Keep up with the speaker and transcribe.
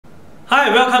Hi,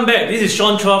 welcome back. This is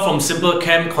Sean Chua from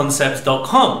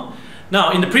simplecamconcepts.com.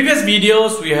 Now, in the previous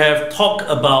videos, we have talked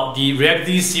about the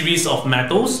reactivity series of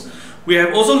metals. We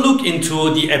have also looked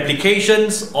into the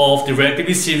applications of the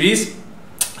reactivity series,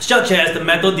 such as the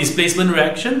metal displacement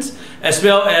reactions, as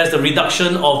well as the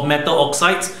reduction of metal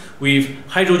oxides with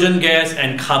hydrogen gas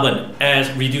and carbon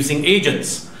as reducing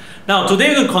agents. Now,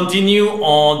 today we'll continue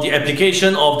on the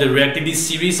application of the reactivity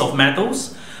series of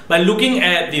metals by looking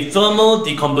at the thermal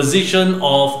decomposition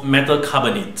of metal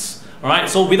carbonates. Alright,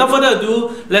 so without further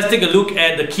ado, let's take a look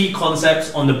at the key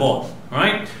concepts on the board.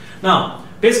 Alright, now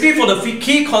basically for the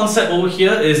key concept over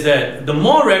here is that the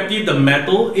more reactive the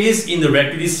metal is in the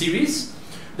reactivity series,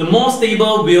 the more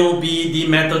stable will be the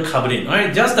metal carbonate.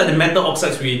 Alright, just like the metal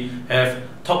oxides we have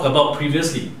talked about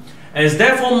previously. And it's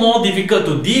therefore more difficult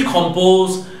to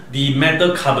decompose the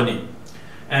metal carbonate.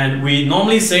 And we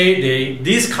normally say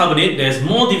this carbonate that is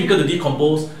more difficult to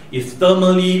decompose is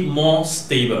thermally more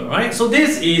stable, right? So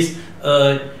this is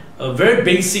a very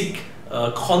basic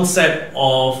concept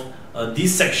of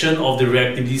this section of the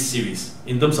reactivity series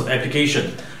in terms of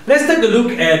application. Let's take a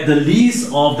look at the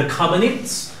list of the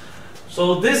carbonates.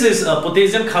 So this is a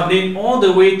potassium carbonate all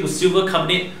the way to silver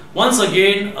carbonate. Once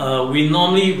again, we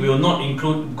normally will not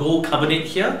include gold carbonate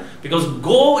here because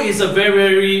gold is a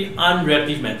very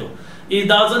unreactive metal. It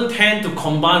doesn't tend to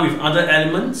combine with other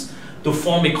elements to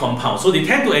form a compound. So they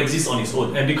tend to exist on its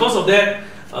own. And because of that,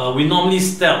 we normally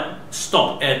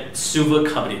stop at silver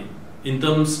carbonate in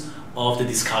terms of the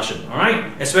discussion, alright?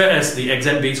 As well as the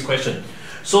exam-based question.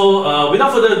 So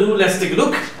without further ado, let's take a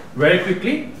look very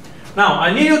quickly. Now,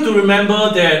 I need you to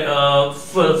remember that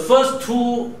for the first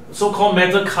two so-called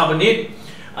metal carbonate,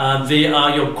 they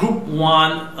are your group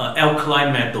 1 alkali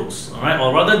metals, alright?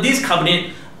 Or rather, this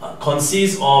carbonate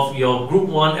consists of your group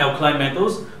 1 alkali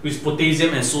metals, which is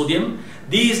potassium and sodium.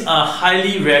 These are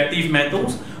highly reactive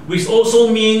metals, which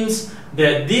also means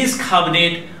that these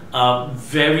carbonate are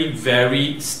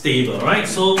very stable, right?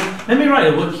 So let me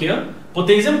write a word here.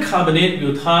 Potassium carbonate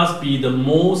will thus be the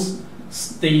most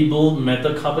stable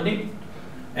metal carbonate,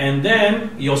 and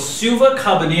then your silver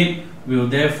carbonate will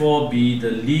therefore be the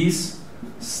least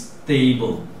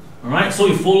stable. Alright, so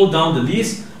you follow down the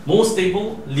list. Most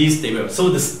stable, least stable. So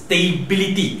the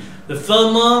stability, the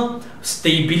thermal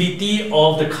stability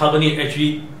of the carbonate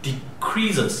actually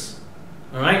decreases,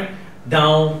 all right,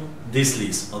 down this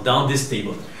list or down this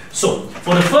table. So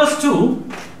for the first two,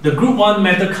 the group 1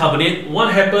 metal carbonate,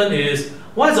 what happened is,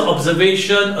 what is the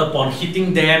observation upon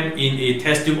heating them in a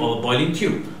test tube or a boiling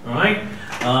tube, all right?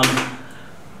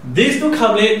 These two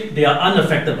carbonate, they are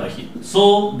unaffected by heat,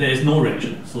 so there is no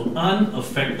reaction. So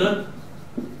unaffected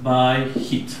by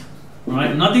heat,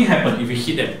 right? Nothing happens if you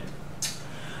heat them.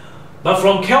 But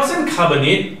from calcium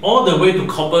carbonate all the way to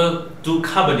copper to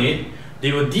carbonate,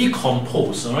 they will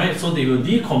decompose, all right? So they will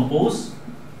decompose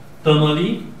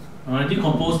thermally, all right?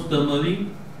 Decompose thermally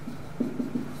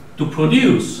to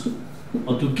produce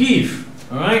or to give,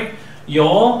 all right,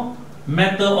 your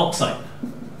metal oxide,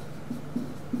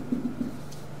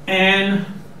 and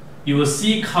you will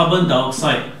see carbon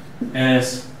dioxide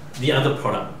as the other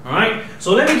product. Alright,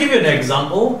 so let me give you an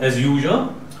example as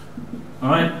usual.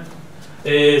 Alright,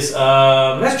 is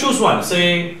let's choose one.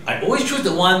 Say I always choose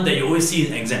the one that you always see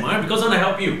in exam, alright, because I want to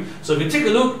help you. So if you take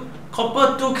a look,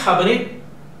 copper 2 carbonate,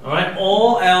 alright,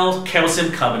 or else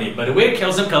calcium carbonate. By the way,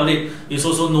 calcium carbonate is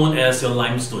also known as your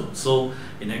limestone. So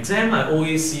in exam, I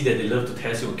always see that they love to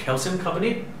test you calcium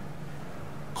carbonate,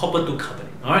 copper 2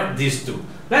 carbonate. Alright, these two.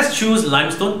 Let's choose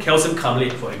limestone, calcium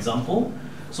carbonate for example.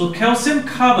 So calcium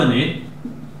carbonate,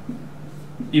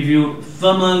 if you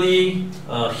thermally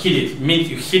heat it, means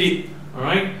you heat it,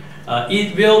 alright,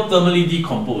 it will thermally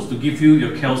decompose to give you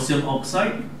your calcium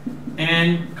oxide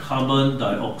and carbon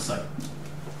dioxide.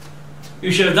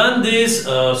 You should have done this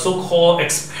so-called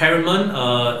experiment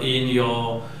in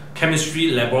your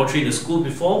chemistry laboratory in the school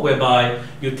before, whereby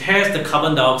you test the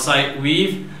carbon dioxide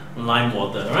with lime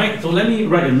water, alright? So let me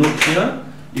write a note here.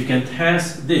 You can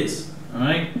test this.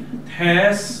 Alright,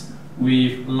 test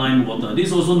with lime water. This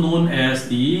is also known as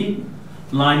the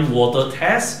lime water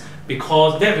test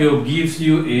because that will give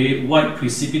you a white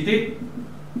precipitate.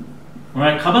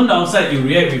 Alright, carbon dioxide, you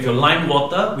react with your lime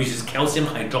water, which is calcium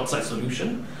hydroxide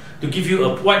solution, to give you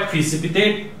a white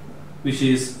precipitate, which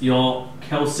is your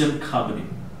calcium carbonate.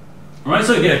 Alright,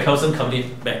 so you get a calcium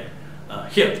carbonate back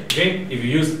here. Okay, if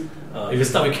you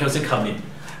start with calcium carbonate.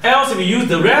 Else, if you use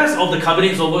the rest of the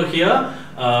carbonates over here,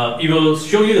 it will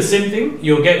show you the same thing.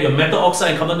 You'll get your metal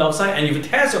oxide and carbon dioxide, and if you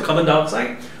test your carbon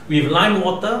dioxide with lime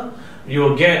water, you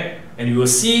will get and you will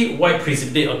see white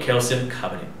precipitate of calcium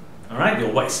carbonate. Alright,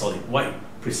 your white solid, white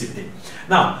precipitate.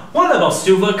 Now, what about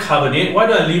silver carbonate? Why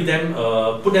do I leave them,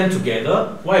 put them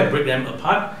together? Why I break them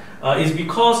apart? Is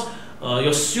because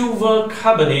your silver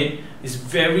carbonate is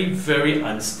very, very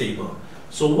unstable.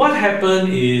 So what happens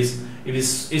is, if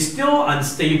it's still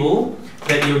unstable,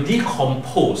 that you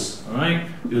decompose, alright?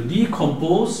 You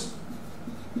decompose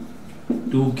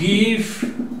to give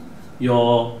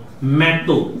your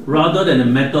metal rather than the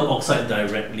metal oxide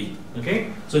directly.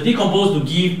 Okay? So decompose to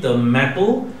give the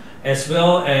metal, as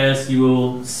well as you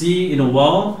will see in a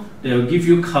while, they will give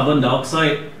you carbon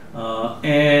dioxide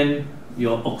and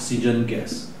your oxygen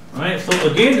gas. Alright, so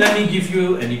again, let me give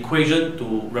you an equation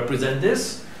to represent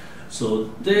this. So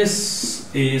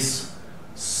this is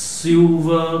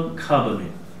silver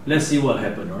carbonate. Let's see what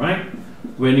happened, alright?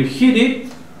 When you heat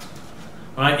it,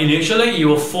 alright, initially it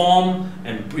will form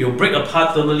and it will break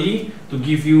apart thermally to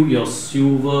give you your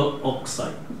silver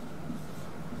oxide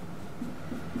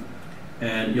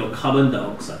and your carbon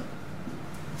dioxide.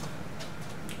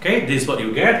 Okay, this is what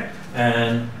you get,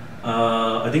 and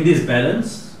I think this is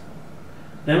balanced.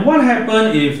 Then what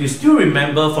happened, if you still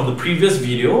remember from the previous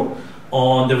video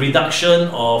on the reduction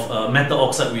of metal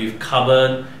oxide with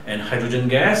carbon and hydrogen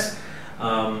gas,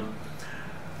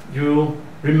 you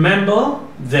remember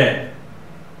that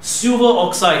silver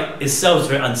oxide itself is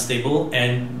very unstable,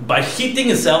 and by heating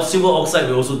itself, silver oxide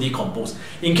will also decompose.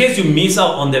 In case you miss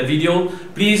out on that video,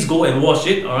 please go and watch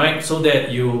it, alright, so that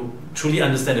you truly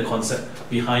understand the concept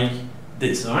behind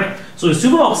this, alright. So the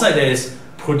silver oxide that is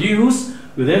produced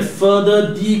will then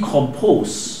further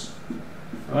decompose,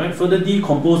 alright, further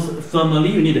decompose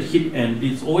thermally. You need the heat, and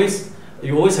you always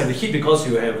have the heat because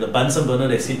you have the Bunsen burner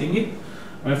that's heating it.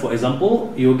 Right, for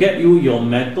example, it will get you your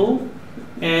metal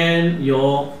and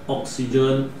your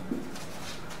oxygen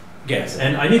gas,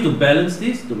 and I need to balance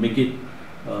this to make it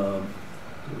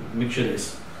make sure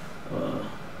that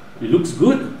it looks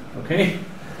good, okay,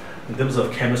 in terms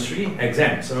of chemistry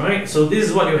exams. All right, so this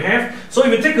is what you have. So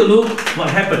if you take a look, what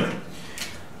happened?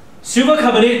 Silver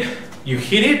carbonate, you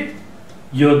heat it,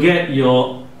 you'll get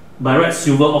your by right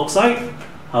silver oxide.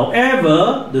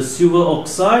 However, the silver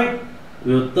oxide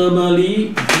will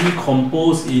thermally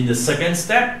decompose in the second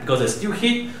step because there's still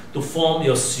heat to form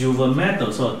your silver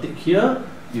metal. So I'll take here,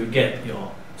 you get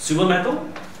your silver metal,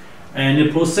 and in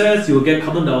the process you will get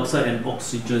carbon dioxide and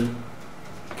oxygen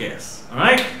gas.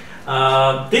 Alright?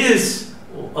 This is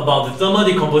about the thermal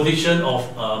decomposition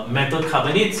of metal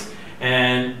carbonates,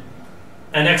 and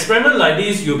an experiment like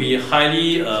this you'll be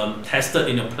highly tested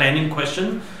in your planning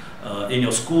question in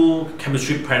your school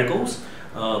chemistry practicals,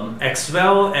 as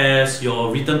well as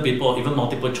your written paper or even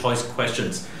multiple choice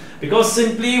questions, because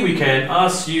simply we can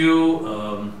ask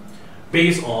you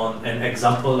based on an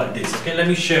example like this. Okay, let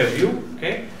me share with you.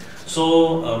 Okay,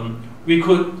 so we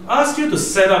could ask you to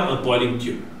set up a boiling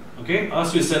tube. Okay,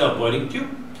 ask you to set up a boiling tube,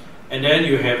 and then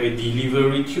you have a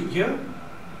delivery tube here.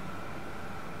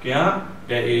 Yeah,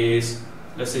 that is,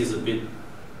 let's say it's a bit,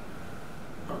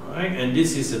 alright, and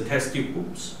this is a test tube,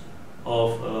 oops,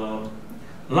 of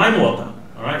lime water.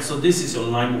 Alright, so this is your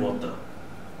lime water,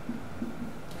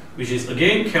 which is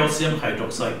again calcium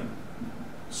hydroxide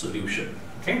solution.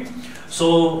 Okay,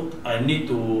 so I need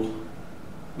to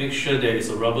make sure there is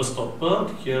a rubber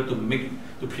stopper here to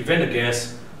prevent the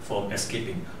gas from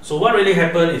escaping. So what really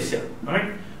happened is here,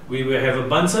 right? We will have a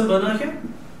Bunsen burner here,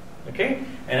 okay,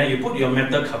 and then you put your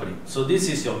metal carbonate. So this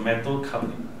is your metal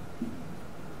carbonate.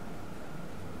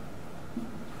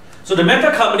 So the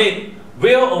metal carbonate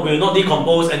will or will not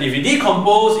decompose, and if it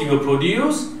decompose, it will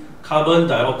produce carbon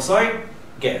dioxide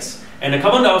gas. And the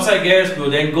carbon dioxide gas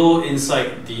will then go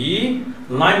inside the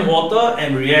lime water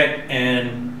and react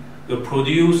and will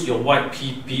produce your white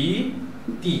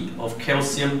PPT of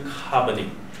calcium carbonate.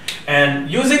 And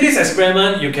using this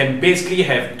experiment, you can basically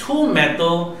have two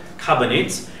metal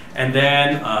carbonates, and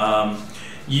then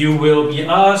you will be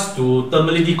asked to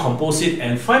thermally decompose it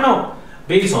and find out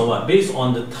based on what? Based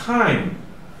on the time,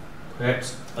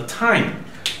 perhaps a time,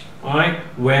 alright,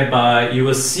 whereby you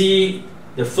will see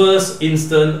the first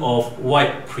instant of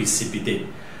white precipitate.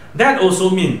 That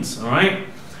also means, alright,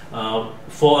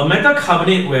 for a metal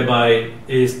carbonate whereby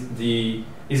it's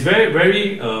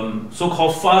very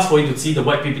so-called fast for you to see the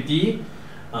white PPT,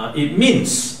 it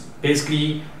means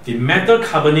basically the metal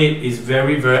carbonate is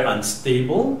very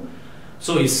unstable,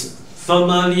 so it's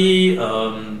thermally,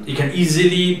 it can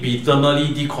easily be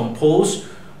thermally decomposed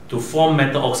to form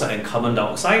metal oxide and carbon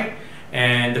dioxide,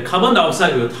 and the carbon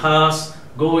dioxide will thus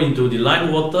go into the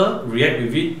lime water, react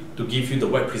with it to give you the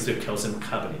white precipitate calcium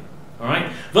carbonate.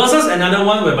 Alright? Versus another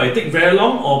one whereby it takes very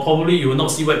long, or probably you will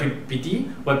not see white PPT,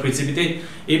 white precipitate.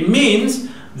 It means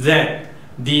that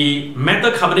the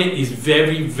metal carbonate is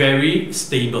very, very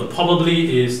stable.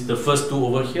 Probably is the first two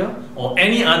over here, or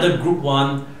any other group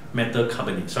 1 metal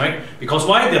carbonates, right? Because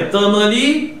why? They're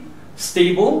thermally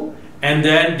stable, and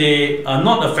then they are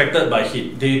not affected by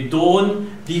heat. They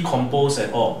don't decompose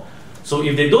at all. So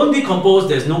if they don't decompose,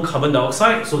 there's no carbon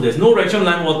dioxide, so there's no reaction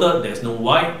line water, there's no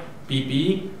white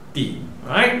PPT.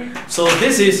 Right? So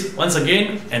this is once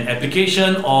again an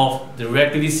application of the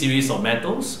reactivity series of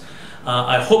metals.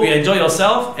 I hope you enjoy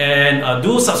yourself, and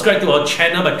do subscribe to our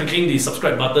channel by clicking the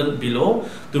subscribe button below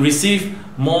to receive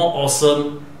more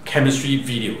awesome chemistry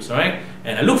videos. Alright?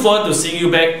 And I look forward to seeing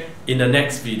you back in the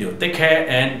next video. Take care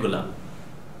and good luck.